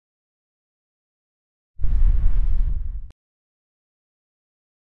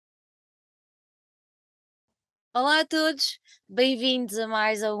Olá a todos, bem-vindos a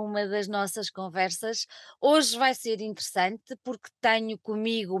mais a uma das nossas conversas. Hoje vai ser interessante porque tenho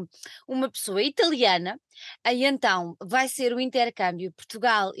comigo uma pessoa italiana, e então vai ser o intercâmbio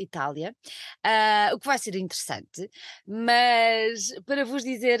Portugal-Itália, o que vai ser interessante, mas para vos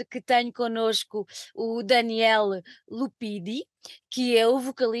dizer que tenho connosco o Daniele Lupidi, que é o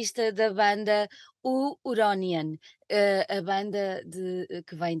vocalista da banda o Huronian, a banda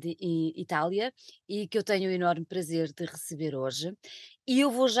que vem de Itália e que eu tenho o enorme prazer de receber hoje. E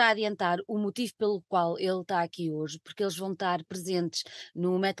eu vou já adiantar o motivo pelo qual ele está aqui hoje, porque eles vão estar presentes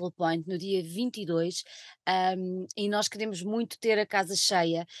no Metalpoint no dia 22, e nós queremos muito ter a casa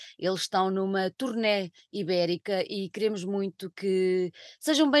cheia. Eles estão numa turnê ibérica e queremos muito que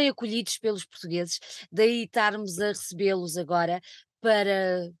sejam bem acolhidos pelos portugueses, daí estarmos a recebê-los agora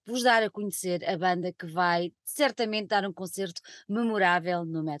para vos dar a conhecer a banda que vai certamente dar um concerto memorável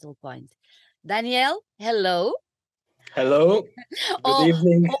no Metalpoint. Daniel, hello. Hello, good Oh,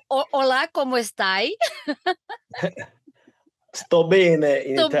 evening. olá, como estai? Sto bene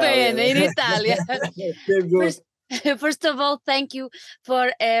in Sto Italian. bene, in Italia. Feel good. First, first of all, thank you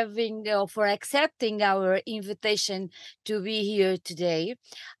for having or for accepting our invitation to be here today.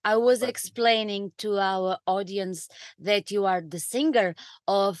 I was explaining to our audience that you are the singer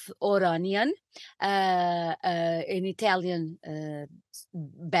of Huronian, an Italian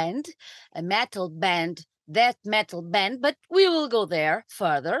band, a metal band. That metal band, but we will go there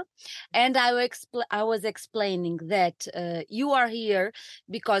further. And I was explaining that you are here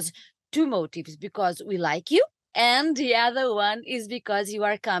because two motives: because we like you, and the other one is because you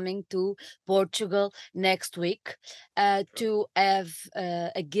are coming to Portugal next week to have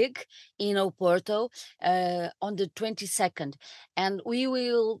a gig in Oporto on the 22nd, and we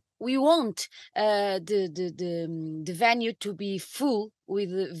want the venue to be full with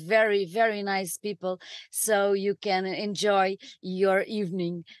very very nice people, so you can enjoy your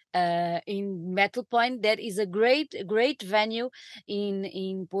evening in Metal Point. That is a great venue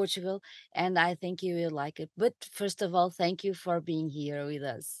in Portugal, and I think you will like it. But first of all, thank you for being here with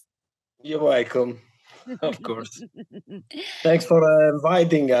us. You're welcome, of course. Thanks for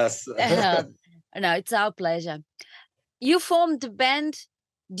inviting us. No, it's our pleasure. You formed the band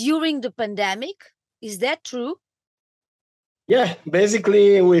during the pandemic. Is that true? Yeah,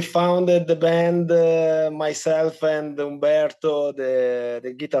 basically we founded the band, myself and Umberto,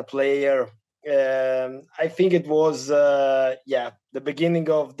 the guitar player. I think it was the beginning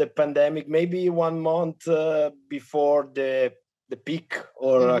of the pandemic, maybe 1 month before the peak,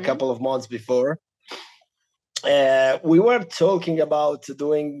 or a couple of months before. We were talking about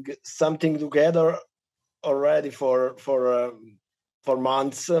doing something together already for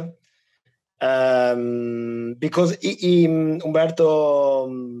months. Because Umberto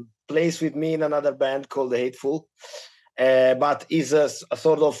plays with me in another band called Hateful, but is a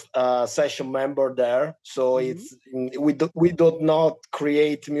sort of session member there. So we do not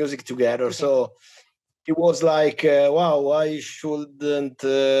create music together. Okay. So it was like, wow, why shouldn't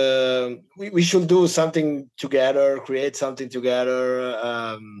we should do something together, create something together,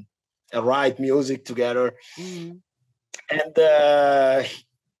 write music together, and.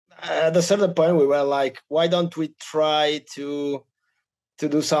 At a certain point, we were like, why don't we try to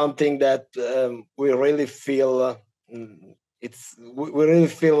do something that we really feel we really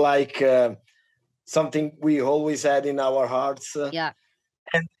feel like something we always had in our hearts. Yeah.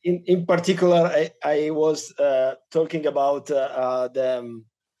 And in particular, I was talking about the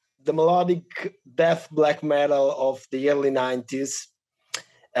melodic death black metal of the early 90s,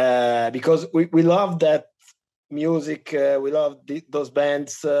 because we love that music. We love those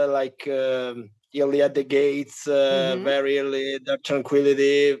bands like early at the Gates, very early, Dark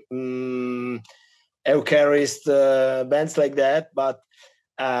Tranquility, Eucharist, bands like that. But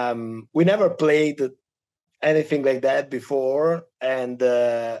we never played anything like that before. And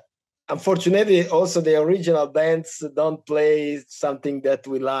unfortunately, also the original bands don't play something that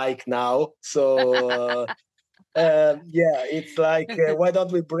we like now. So it's like, why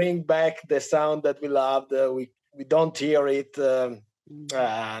don't we bring back the sound that we loved? We don't hear it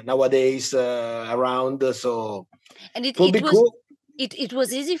nowadays around, so and it will be was cool. It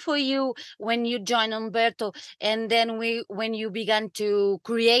was easy for you when you joined Umberto, and then when you began to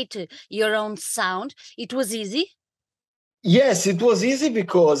create your own sound. It was easy. Yes, it was easy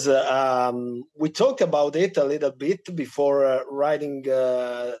because we talked about it a little bit before writing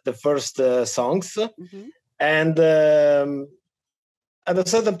the first songs, and at a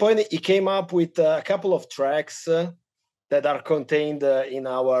certain point, he came up with a couple of tracks that are contained in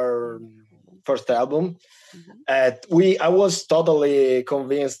our first album. Mhm. I was totally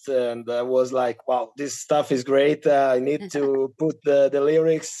convinced, and I was like, wow, this stuff is great. I need to put the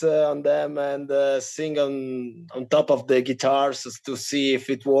lyrics on them and sing on top of the guitars to see if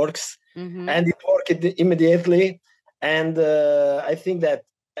it works. Mhm. And it worked immediately. And I think that,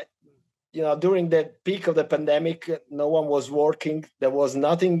 during the peak of the pandemic, no one was working. There was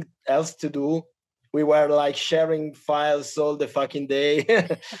nothing else to do. We were like sharing files all the fucking day.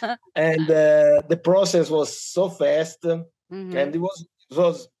 And the process was so fast, and Mhm. it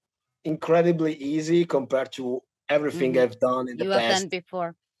was incredibly easy compared to everything Mhm. I've done in the You have done past.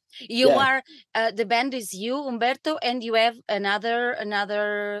 before. You Yeah, are the band is you, Umberto, and you have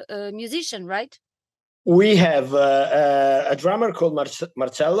another musician, right? we have a drummer called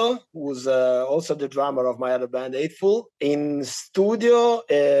Marcello, who's also the drummer of my other band, Eightful, in studio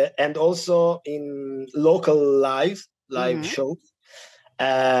and also in local live Mhm. shows.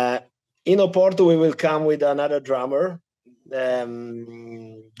 Uh, in Oporto, we will come with another drummer,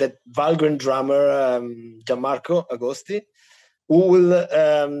 the Valgrind drummer, Gianmarco Agosti, who will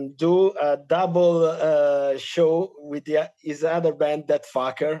do a double show with his other band, That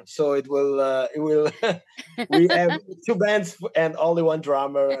Fucker. So it will we have two bands and only one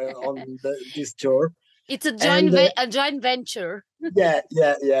drummer on this tour. It's a And a joint venture. yeah.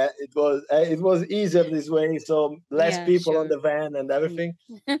 It was easier this way, so less Yeah, people on sure. the van and everything.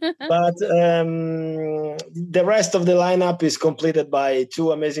 Mm. But the rest of the lineup is completed by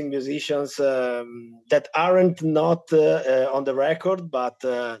two amazing musicians that aren't not on the record, but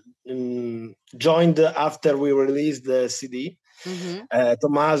joined after we released the CD. Mhm.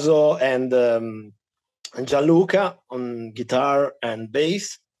 Tommaso and Gianluca on guitar and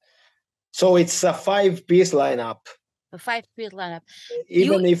bass. So it's a 5-piece lineup. A 5-piece lineup.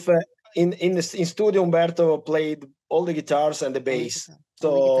 You Even if in studio Umberto played all the guitars and the only bass, guitar.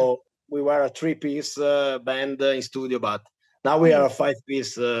 Only guitar. so we were a 3-piece band in studio, but now we are Mm. a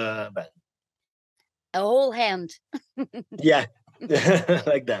 5-piece band. A whole hand. Yeah,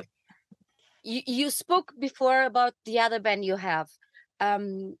 like that. You spoke before about the other band you have.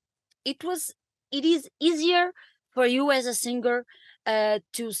 Um, it is easier for you as a singer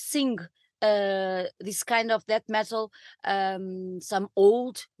to sing this kind of death metal, some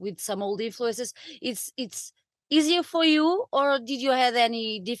old with some old influences. It's easier for you, or did you have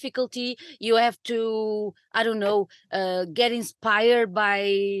any difficulty? You have to, I don't know, get inspired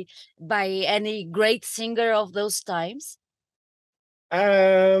by any great singer of those times.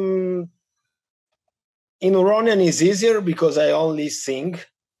 In Huronian is easier because I only sing.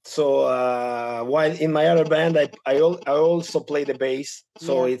 So while in my other band, I also play the bass.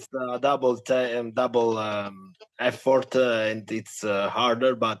 So Yeah. it's a double effort, and it's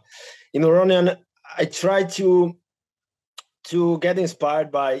harder. But in Huronian, I try to get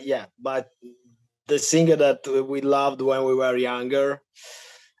inspired by the singer that we loved when we were younger.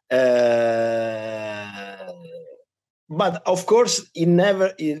 But of course,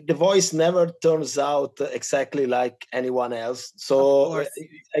 the voice never turns out exactly like anyone else. Of So course.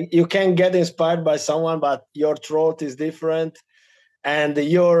 you can get inspired by someone, but your throat is different, and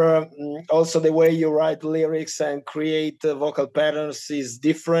your also the way you write lyrics and create vocal patterns is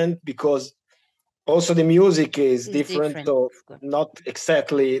different, because also the music is It's different, different, so of course. not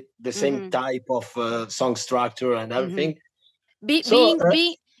exactly the same Mm-hmm. type of song structure and Mm-hmm. everything. Be, So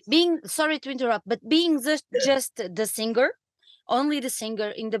being sorry to interrupt, but being just the singer, only the singer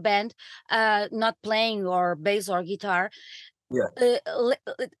in the band, not playing or bass or guitar, yeah,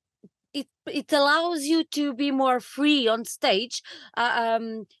 it allows you to be more free on stage.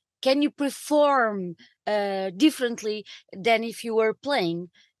 Can you perform differently than if you were playing?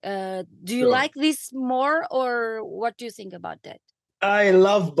 Do you sure. like this more, or what do you think about that? I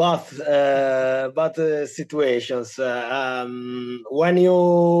love both situations. When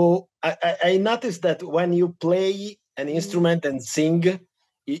I noticed that when you play an Mhm. instrument and sing,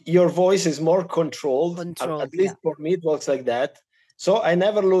 your voice is more controlled. At Controlled, yeah. least for me, it works like that. So I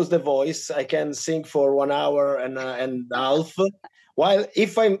never lose the voice. I can sing for 1 hour and a half. While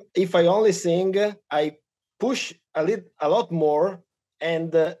if I only sing, I push a lot more,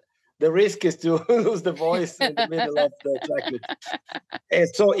 and the risk is to lose the voice in the middle of the track.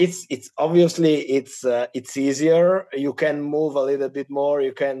 So it's obviously it's easier. You can move a little bit more.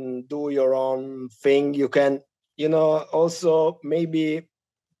 You can do your own thing. You can also maybe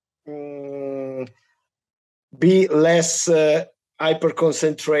be less hyper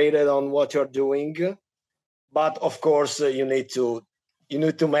concentrated on what you're doing. But of course, you need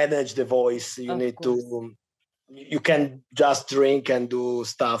to manage the voice. You Of need course. you can just drink and do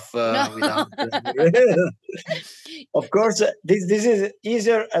stuff without. Of course, this is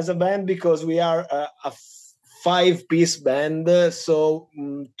easier as a band because we are a 5-piece band. So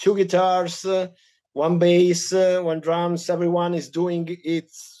 2 guitars, 1 bass, 1 drums. Everyone is doing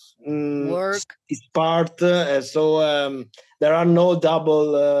its work, its part. So there are no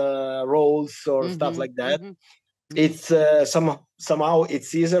double roles or stuff like that. It's somehow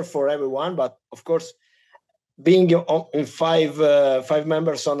it's easier for everyone, but of course, being in 5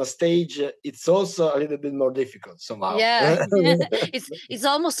 members on a stage, it's also a little bit more difficult somehow. Yeah, it's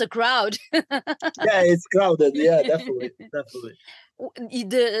almost a crowd. Yeah, it's crowded. Yeah, definitely.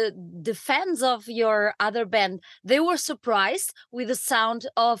 The fans of your other band, they were surprised with the sound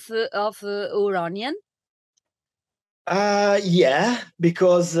of Huronian. Yeah,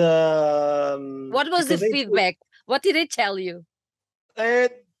 because what was the feedback? What did they tell you?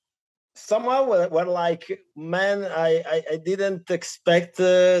 Somehow we're like, man, I didn't expect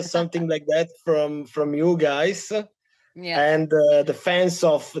something like that from you guys. Yeah. And the fans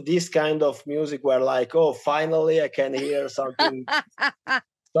of this kind of music were like, oh, finally I can hear something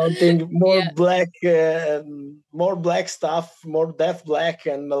something more black, more black stuff, more death black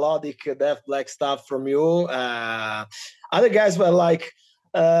and melodic death black stuff from you. Other guys were like,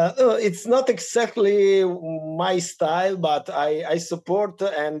 it's not exactly my style, but I support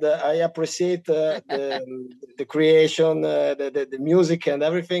and I appreciate the creation, the music and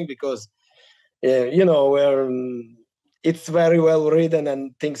everything, because it's very well written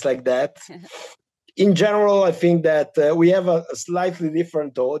and things like that. In general, I think that we have a slightly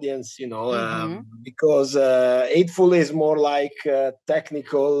different audience, because Hateful is more like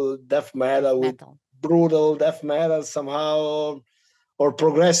technical death metal with brutal death metal somehow, or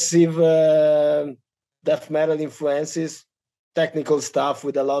progressive death metal influences, technical stuff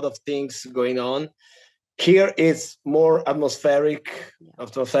with a lot of things going on. Here it's more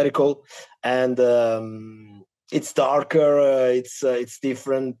atmospherical, and it's darker. It's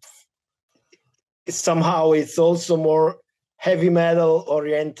different. Somehow it's also more heavy metal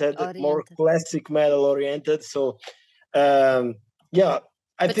oriented, more classic metal oriented. So I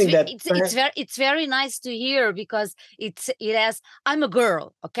think that it's very nice to hear, because it has, I'm a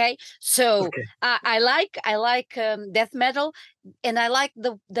girl, okay, so okay. I like death metal, and I like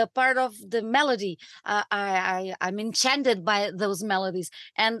the part of the melody. I'm enchanted by those melodies,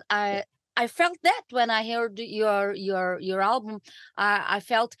 and I felt that when I heard your album. I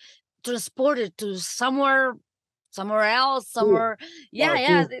felt transported to somewhere else, somewhere. Cool.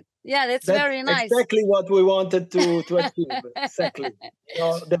 Yeah, that's very nice. Exactly what we wanted to achieve. Exactly.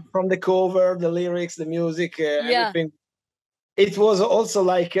 From the cover, the lyrics, the music, everything. It was also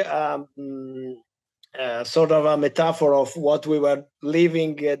like sort of a metaphor of what we were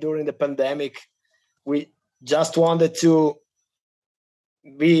living during the pandemic. We just wanted to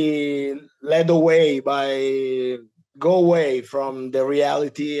be led away go away from the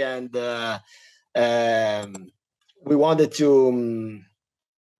reality, and we wanted to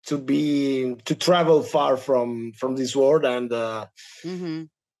travel far from this world, and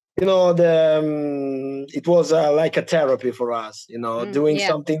it was like a therapy for us, doing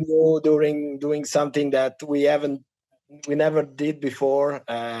something new, doing something that we never did before.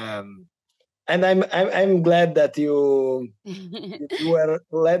 And I'm glad that you were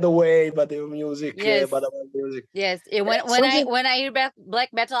led away by the music. Yes. By the music. Yes. When I hear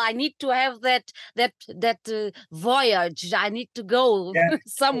black metal, I need to have that voyage. I need to go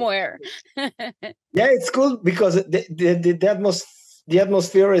somewhere. It's cool, because the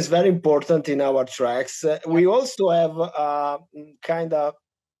atmosphere is very important in our tracks. We also have a kind of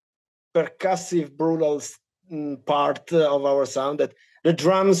percussive, brutal part of our sound. That the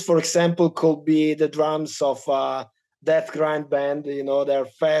drums, for example, could be the drums of a death grind band. They're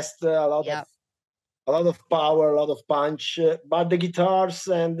fast, a lot of power, a lot of punch. But the guitars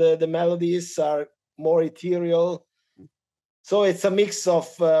and the melodies are more ethereal. So it's a mix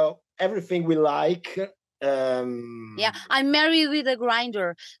of everything we like. I'm married with a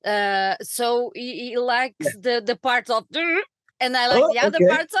grinder, so he likes the part of, and I like the other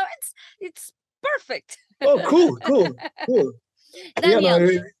part. So it's perfect. Oh, cool.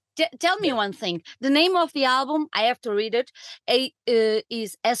 Daniel, tell me one thing. The name of the album, I have to read it,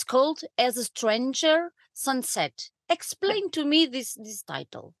 is As Cold as a Stranger Sunset. Explain to me this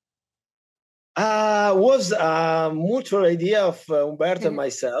title. Was a mutual idea of Umberto and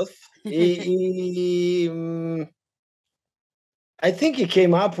myself. I think he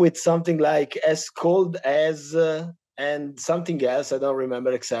came up with something like As Cold as and something else. I don't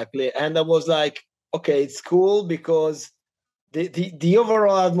remember exactly. And I was like, okay, it's cool, because the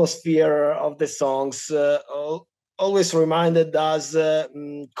overall atmosphere of the songs always reminded us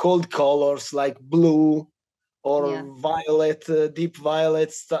cold colors like blue or violet, deep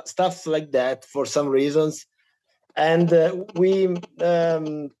violet, stuff like that for some reasons. And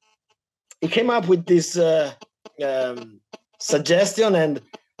he came up with this suggestion, and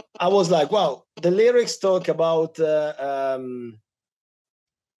I was like, wow, the lyrics talk about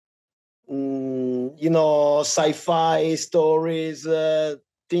sci-fi stories,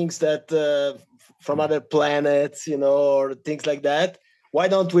 things that from other planets, or things like that. Why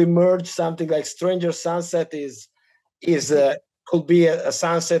don't we merge something like Stranger Sunset could be a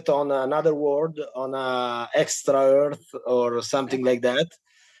sunset on another world, on a extra Earth or something like that.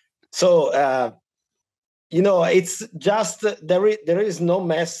 So it's just there is no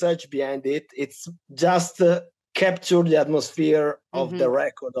message behind it. It's just capture the atmosphere of the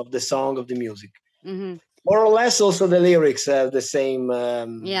record, of the song, of the music. More or less, also the lyrics have the same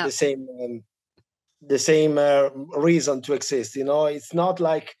reason to exist. It's not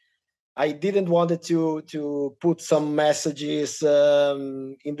like I didn't want to put some messages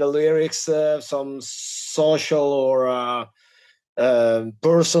in the lyrics, some social or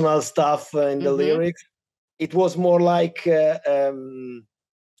personal stuff in the lyrics. It was more like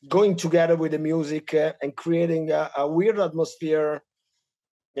going together with the music and creating a weird atmosphere.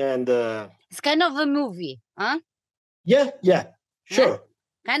 And it's kind of a movie, huh? Yeah, sure. Yeah?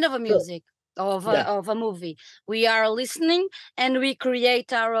 Kind of a music. Of a movie. We are listening and we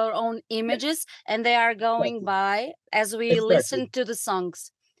create our own images, and they are going by as we listen to the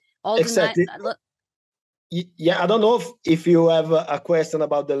songs. Exactly. I don't know if you have a question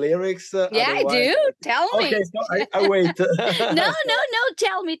about the lyrics. I do. Tell me. Okay, so I wait. No.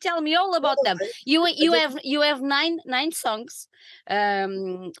 Tell me all about them. You have nine songs.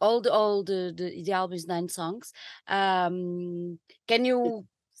 All the album is 9 songs. Can you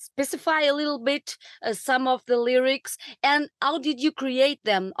specify a little bit some of the lyrics, and how did you create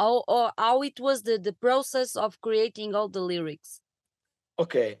them, or how it was the process of creating all the lyrics?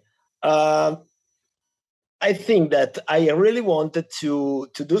 Okay. I think that I really wanted to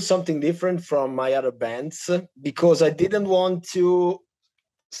do something different from my other bands, because I didn't want to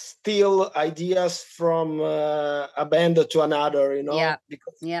steal ideas from a band to another,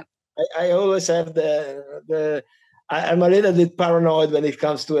 because I always have I'm a little bit paranoid when it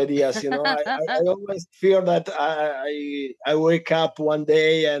comes to ideas, I always fear that I wake up one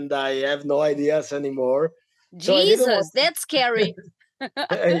day and I have no ideas anymore. Jesus, that's scary.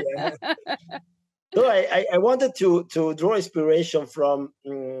 So I wanted to draw inspiration from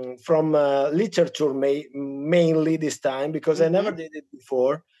literature mainly this time, because I never did it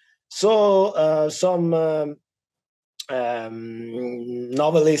before. So some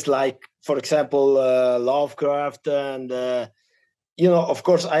novelists, like, for example, Lovecraft, and of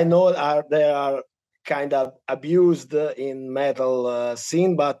course I know they are kind of abused in metal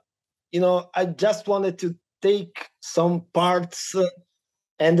scene, but I just wanted to take some parts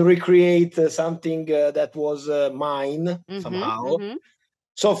and recreate something that was mine somehow.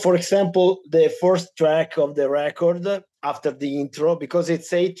 So, for example, the first track of the record, after the intro, because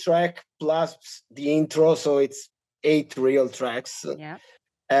it's 8 track plus the intro, so it's 8 real tracks.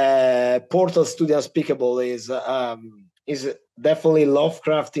 Portal Studio Unspeakable is definitely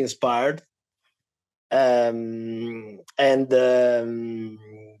Lovecraft inspired, and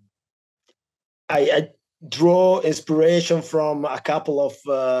I draw inspiration from a couple of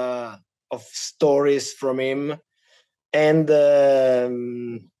stories from him, and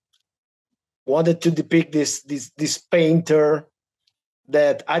wanted to depict this painter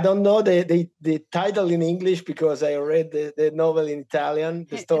that I don't know the title in English, because I read the novel in Italian,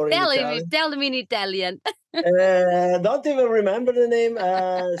 the story in Italian. Tell me in Italian. Don't even remember the name.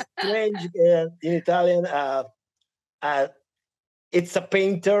 Strange in Italian. It's a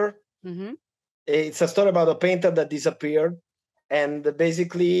painter. It's a story about a painter that disappeared, and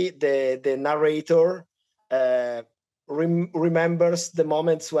basically the narrator remembers the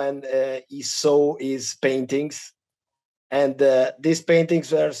moments when he saw his paintings, and these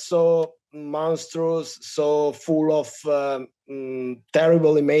paintings were so monstrous, so full of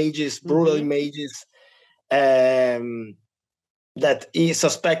terrible images, brutal images, that he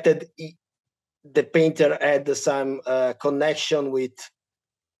suspected the painter had some connection with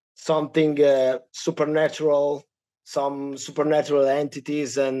something supernatural, some supernatural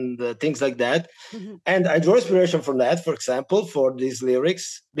entities and things like that. And I draw inspiration from that, for example, for these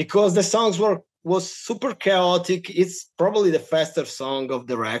lyrics, because the songs was super chaotic. It's probably the faster song of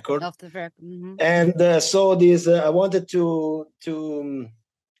the record. And so this I wanted to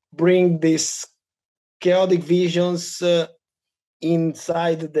bring these chaotic visions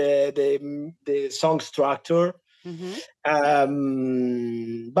inside the song structure. But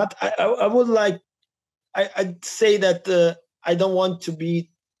I would like, I'd say that I don't want to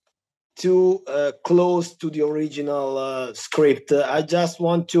be too close to the original script. I just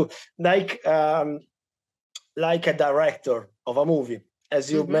want to, like a director of a movie,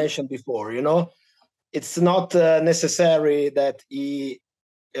 as you mentioned before, you know, it's not necessary that he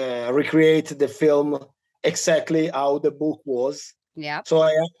recreate the film exactly how the book was. Yeah. So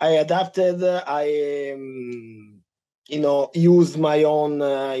I adapted, you know, used my own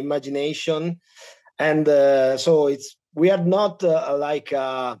imagination. And so we are not like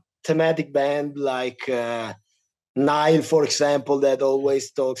a thematic band like Nile, for example, that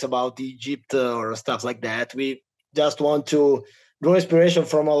always talks about Egypt or stuff like that. We just want to draw inspiration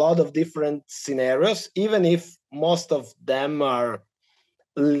from a lot of different scenarios, even if most of them are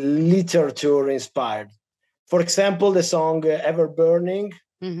literature inspired. For example, the song Ever Burning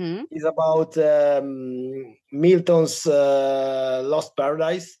is about Milton's Lost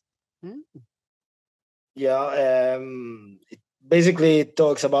Paradise. Yeah, it basically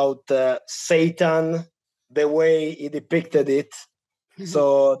talks about Satan, the way he depicted it.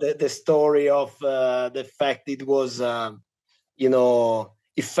 So the story of the fact it was, you know,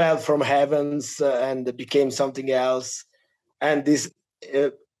 it fell from heavens and became something else. And this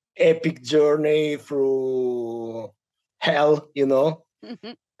epic journey through hell, you know.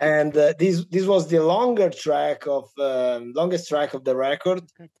 And this was the longest track of the record.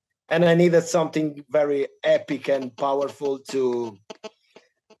 And I needed something very epic and powerful to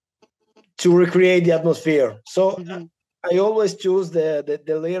recreate the atmosphere. So I always choose the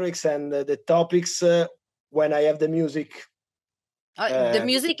lyrics and the topics when I have the music. The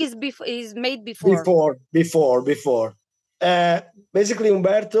music is made before. Before. Basically,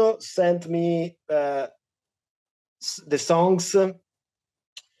 Umberto sent me the songs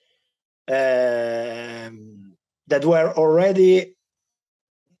that were already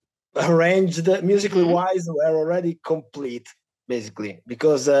arranged musically wise, were already complete, basically,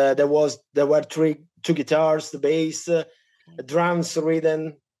 because there were two guitars, the bass, drums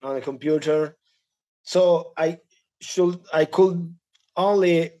written on a computer. So I could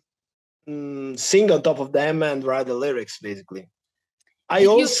only sing on top of them and write the lyrics, basically. I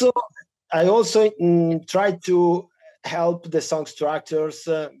also tried to help the song structures,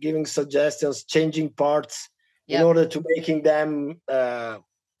 giving suggestions, changing parts in order to making them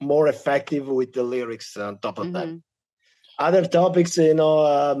more effective with the lyrics on top of them. Other topics, you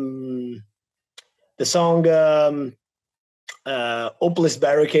know, the song Hopeless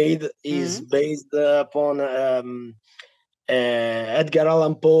Barricade is based upon Edgar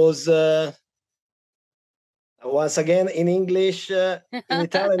Allan Poe's, once again in English, in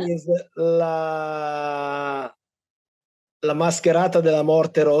Italian is La Mascherata della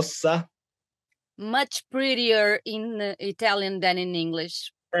Morte Rossa. Much prettier in Italian than in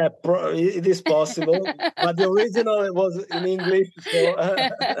English. It is possible, but the original was in English, so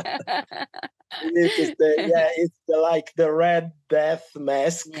it's like the Red Death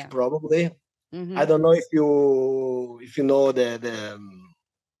mask, probably. I don't know if you know the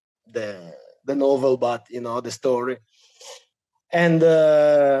novel, but you know the story, and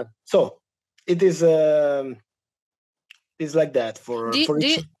so it is like that for each.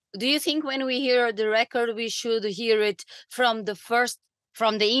 Do you think when we hear the record, we should hear it from the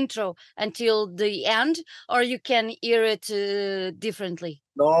intro until the end, or you can hear it differently?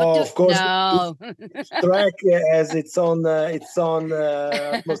 No, of course. No. Each track has its own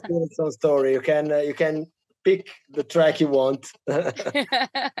atmosphere, its own story. You can pick the track you want. Of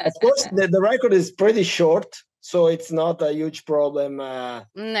course, the record is pretty short, so it's not a huge problem. No,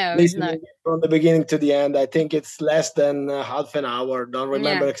 it's not. From the beginning to the end. I think it's less than half an hour. Don't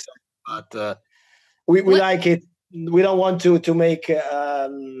remember exactly, but we like it. We don't want to make.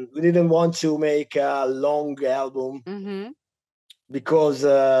 We didn't want to make a long album because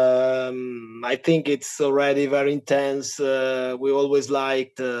I think it's already very intense. We always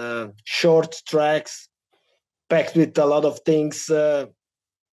liked short tracks packed with a lot of things.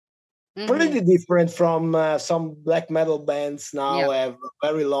 Pretty different from some black metal bands now have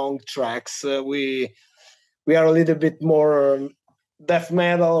very long tracks. We are a little bit more death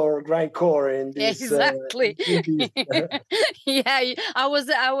metal or grindcore in this. Exactly. Yeah, I was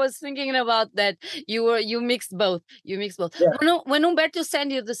thinking about that. You mixed both. Yeah. When Umberto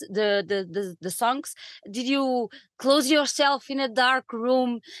sent you the songs, did you close yourself in a dark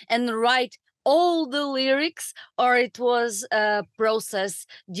room and write all the lyrics, or it was a process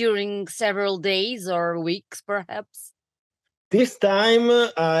during several days or weeks, perhaps? This time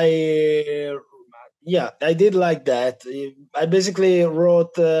I Yeah, I did like that. I basically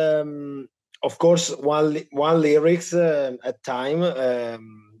wrote, of course, one lyrics at time,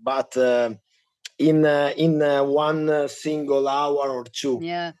 but in one single hour or two.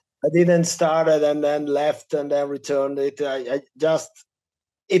 Yeah. I didn't start it and then left and then returned it. I just,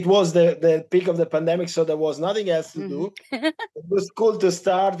 it was the peak of the pandemic, so there was nothing else to do. It was cool to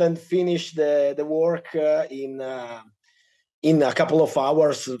start and finish the work in a couple of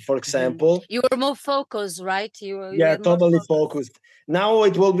hours, for example. You were more focused, right? You Yeah, were more totally focused. Now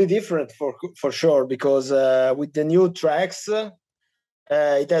it will be different for sure, because with the new tracks,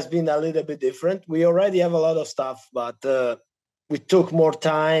 it has been a little bit different. We already have a lot of stuff, but we took more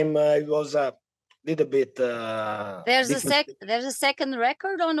time. It was a little bit There's a second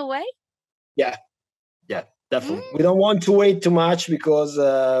record on the way? Yeah, definitely. We don't want to wait too much, because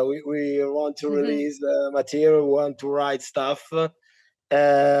we want to release material, we want to write stuff. But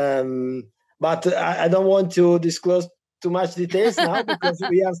I don't want to disclose too much details now, because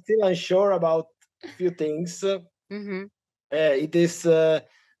we are still unsure about a few things. It is there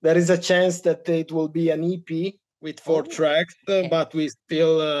is a chance that it will be an EP with 4 tracks, but we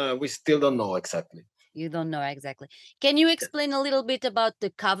still don't know exactly. You don't know exactly. Can you explain a little bit about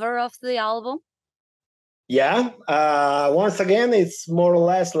the cover of the album? Yeah. Once again, it's more or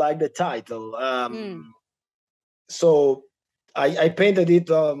less like the title. So I painted it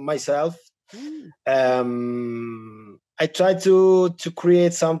myself. I tried to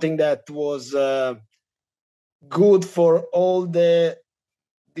create something that was good for all the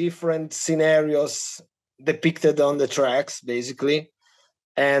different scenarios depicted on the tracks, basically,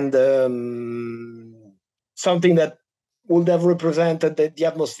 and something that would have represented the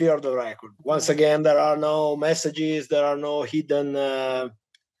atmosphere of the record. Once again, there are no messages, there are no hidden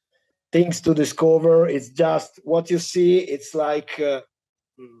things to discover. It's just what you see. It's like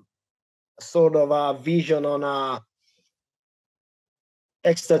sort of a vision on a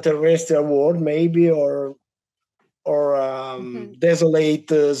extraterrestrial world, maybe, or desolate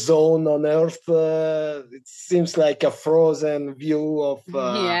zone on Earth. It seems like a frozen view of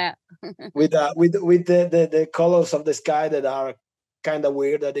with the colors of the sky that are kind of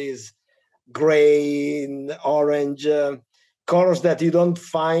weird. That is gray and orange, colors that you don't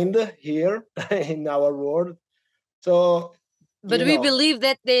find here in our world. So, but we believe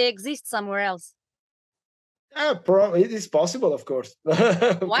that they exist somewhere else. It is possible, of course.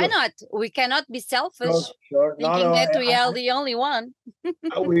 Why not? We cannot be selfish, thinking that we are the only one.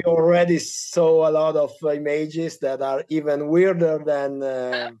 We already saw a lot of images that are even weirder than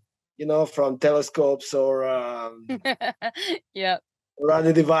from telescopes or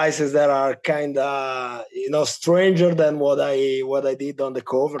radio devices that are kind of stranger than what I did on the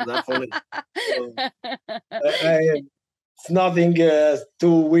cover. Definitely. So, it's nothing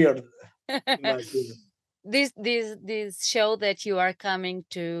too weird, in my opinion. This show that you are coming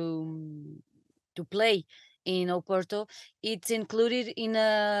to play in Porto, it's included in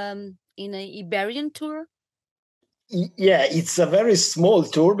a Iberian tour. Yeah, it's a very small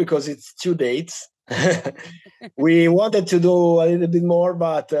tour because it's 2 dates. We wanted to do a little bit more,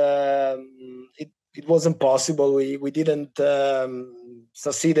 but it wasn't possible. We didn't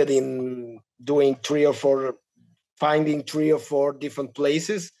succeeded in doing finding 3 or 4 different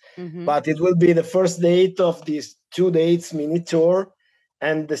places. But it will be the first date of these 2 dates mini tour,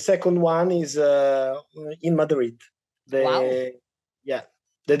 and the second one is in Madrid. The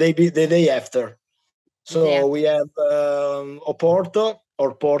day after. So we have Porto. I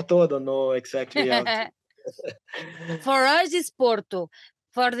don't know exactly how. For us, it's Porto.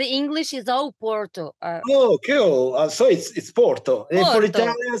 For the English, it's all Porto. Oh, cool. So it's Porto. For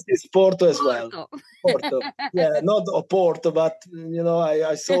Italians, it's Porto as well. Porto. Yeah, not Porto, but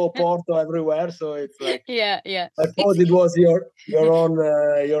I saw Porto everywhere, so it's like yeah. I thought it was your own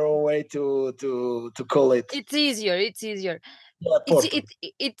way to call it. It's easier. Yeah,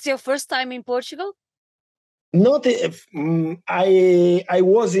 it's your first time in Portugal? Not I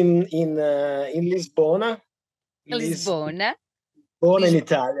was in Lisbona. Lisbona. Born in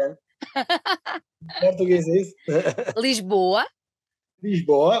Italian. Portuguese is Lisboa.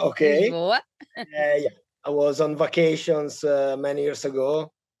 Lisboa, okay. Lisboa. Yeah. I was on vacations many years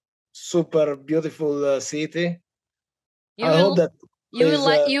ago. Super beautiful city. I hope that you will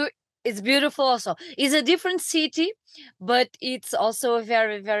like you. It's beautiful also. It's a different city, but it's also a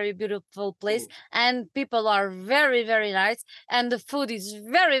very, very beautiful place. And people are very, very nice. And the food is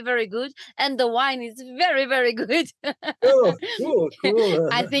very, very good. And the wine is very, very good. Oh, cool.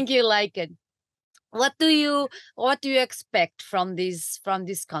 I think you like it. What do you expect from this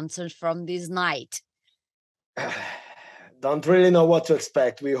concert, from this night? don't really know what to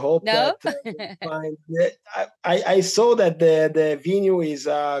expect. We hope No? that find. I saw that the venue is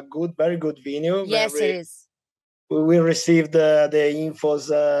a very good venue. Yes, it is. We received the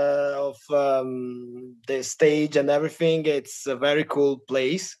infos of the stage and everything. It's a very cool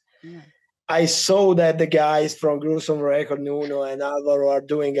place. Yeah. I saw that the guys from Gruesome Record, Nuno and Alvaro, are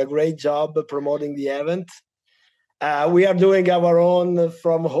doing a great job promoting the event. We are doing our own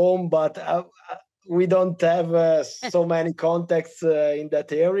from home, but we don't have so many contacts in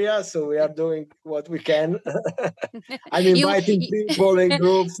that area, so we are doing what we can. I'm inviting people in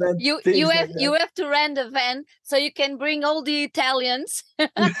groups and you like have to rent a van so you can bring all the Italians.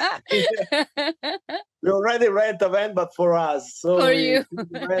 We already rent a van, but for us, so For we you.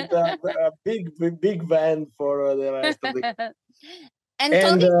 rent a big van for the rest of the. And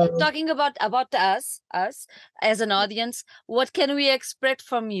talking about us as an audience, what can we expect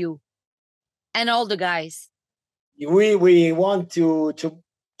from you and all the guys? We want to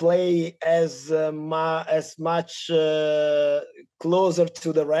play as much closer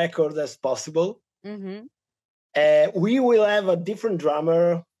to the record as possible. We will have a different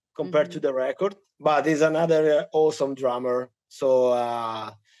drummer compared to the record, but he's another awesome drummer. So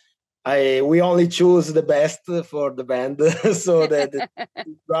we only choose the best for the band. So the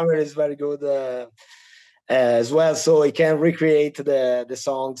drummer is very good as well, so he can recreate the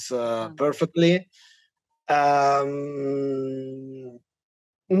songs perfectly.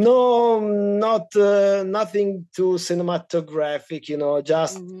 No, nothing too cinematographic,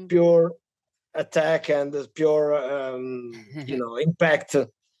 just pure attack and pure impact.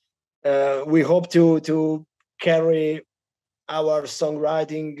 We hope to carry our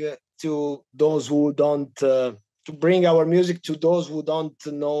songwriting to those who don't to bring our music to those who don't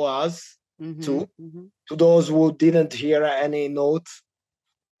know us, to those who didn't hear any notes,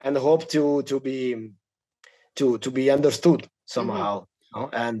 and hope to be understood somehow.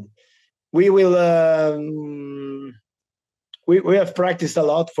 And we will we have practiced a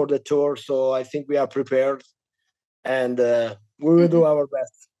lot for the tour, so I think we are prepared, and we will do our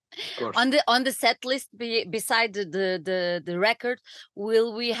best. Of course. On the set list beside the record,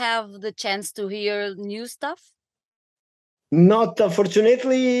 will we have the chance to hear new stuff? Not,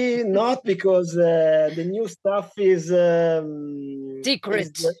 unfortunately, not, because the new stuff is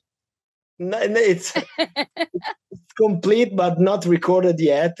secret. It's complete but not recorded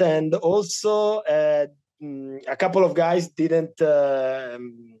yet, and also a couple of guys didn't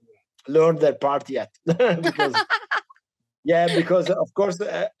learn their part yet because of course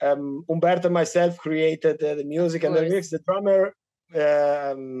Umberto and myself created the music and the lyrics. The drummer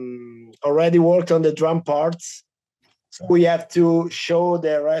already worked on the drum parts, so we have to show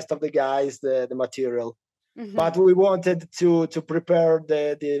the rest of the guys the material. But we wanted to prepare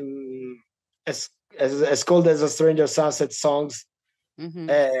the as cold as a stranger sunset songs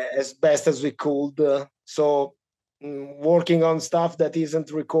as best as we could. So working on stuff that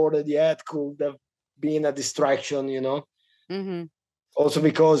isn't recorded yet could have been a distraction, Also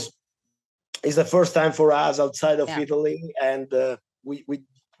because it's the first time for us outside of Italy, and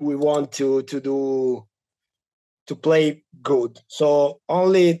we want to play good. So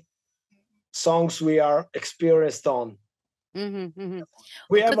only songs we are experienced on.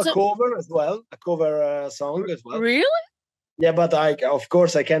 We have a cover as well, a cover song as well. Really? Yeah, but of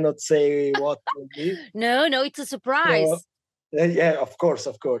course I cannot say what will be. No, it's a surprise. So, yeah, of course.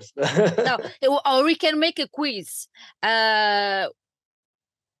 No, or we can make a quiz and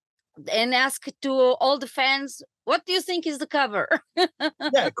ask to all the fans, what do you think is the cover?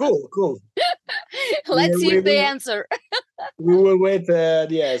 Yeah, cool. Let's see if they answer. We will wait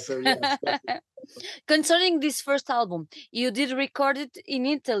the answer. Yes. Concerning this first album, you did record it in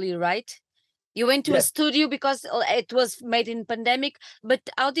Italy, right? You went to a studio because it was made in pandemic, but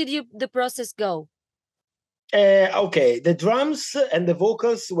how did the process go? Okay, the drums and the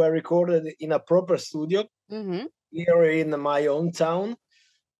vocals were recorded in a proper studio here in my own town.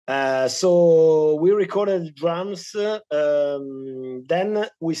 So we recorded drums, then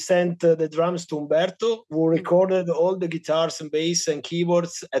we sent the drums to Umberto, who recorded all the guitars and bass and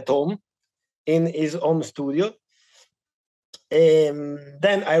keyboards at home in his home studio.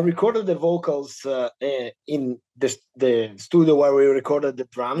 Then I recorded the vocals in the studio where we recorded the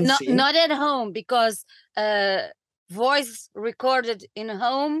drums. Not at home, because voice recorded in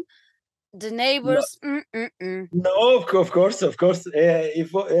home, the neighbors. No, of course. If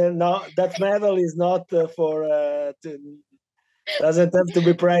no, that metal is not for. Doesn't have to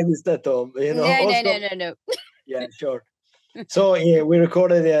be practiced at home. No. Yeah, sure. So we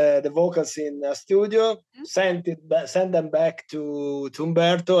recorded the vocals in a studio, sent them back to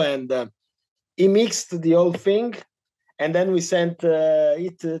Umberto, and he mixed the whole thing. and then we sent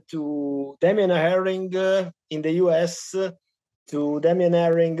it to Damien Herring in the US, to Damien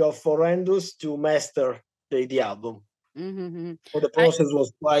Herring of Formados to master the album. So the process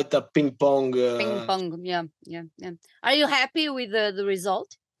was quite a ping pong. Ping pong, yeah. Are you happy with the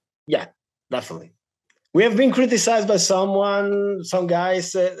result? Yeah, definitely. We have been criticized by some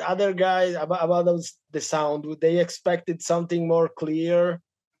guys, other guys about the sound. They expected something more clear,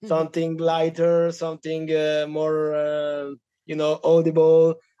 something lighter, something more,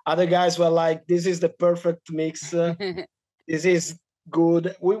 audible. Other guys were like, "This is the perfect mix. This is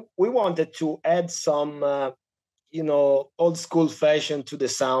good." We wanted to add some, old school fashion to the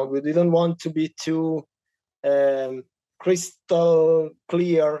sound. We didn't want to be too crystal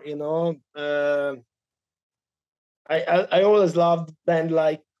clear, I always loved band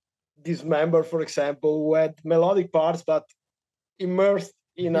like Dismember, for example, who had melodic parts but immersed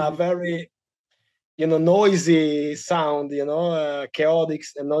in a very noisy sound, chaotic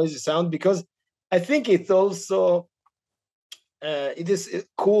and noisy sound, because I think it's also it is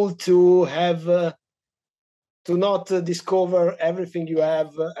cool to have to not discover everything you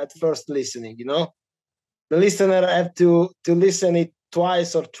have at first listening. The listener have to listen it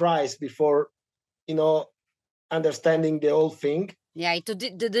twice or thrice before understanding the whole thing. Yeah, to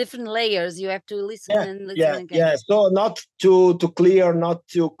the different layers you have to listen and listen again. Yeah, so not to clear, not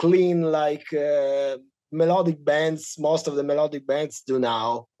to clean like melodic bands. Most of the melodic bands do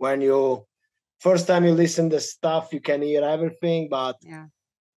now. When you first time you listen to stuff, you can hear everything, but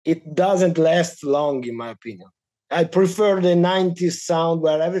it doesn't last long, in my opinion. I prefer the 90s sound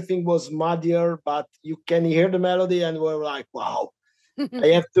where everything was muddier, but you can hear the melody and we're like, wow, I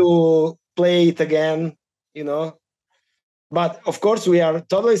have to play it again, But of course, we are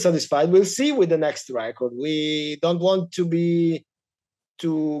totally satisfied. We'll see with the next record. We don't want to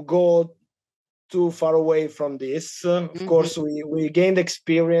go too far away from this. Of course, we gained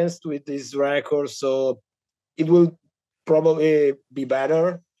experience with this record, so it will probably be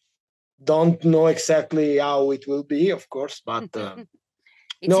better. Don't know exactly how it will be, of course, but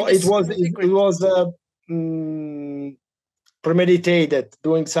no, it was premeditated,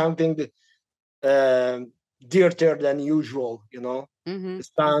 doing something dirtier than usual.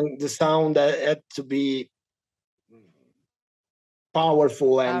 The sound had to be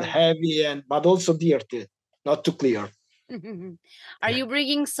powerful and heavy, but also dirty, not too clear. Are you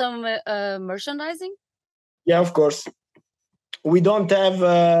bringing some merchandising? Yeah, of course. We don't have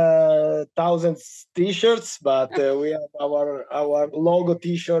thousands t-shirts, but we have our logo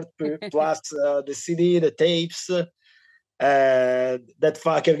t-shirt plus the CD, the tapes. That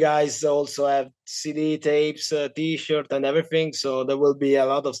fucker guys also have CD, tapes, t-shirt, and everything. So there will be a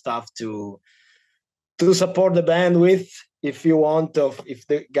lot of stuff to support the band with, if you want, if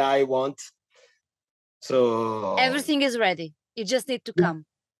the guy wants. So everything is ready. You just need to come.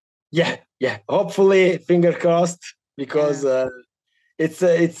 Yeah. Hopefully, finger crossed, because it's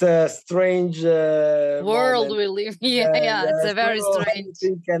a strange world moment. we live. It's a very strange.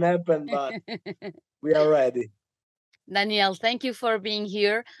 Anything can happen, but we are ready. Daniele, thank you for being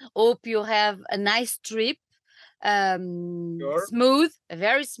here. Hope you have a nice trip. Smooth,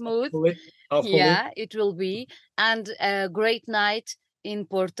 very smooth. Hopefully. Yeah, it will be, and a great night in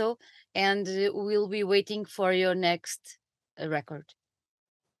Porto. And we'll be waiting for your next record.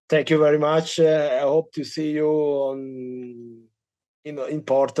 Thank you very much. I hope to see you in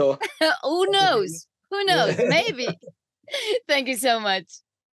Porto. Who knows? Who knows? Maybe. Thank you so much.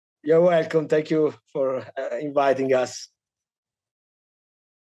 You're welcome. Thank you for inviting us.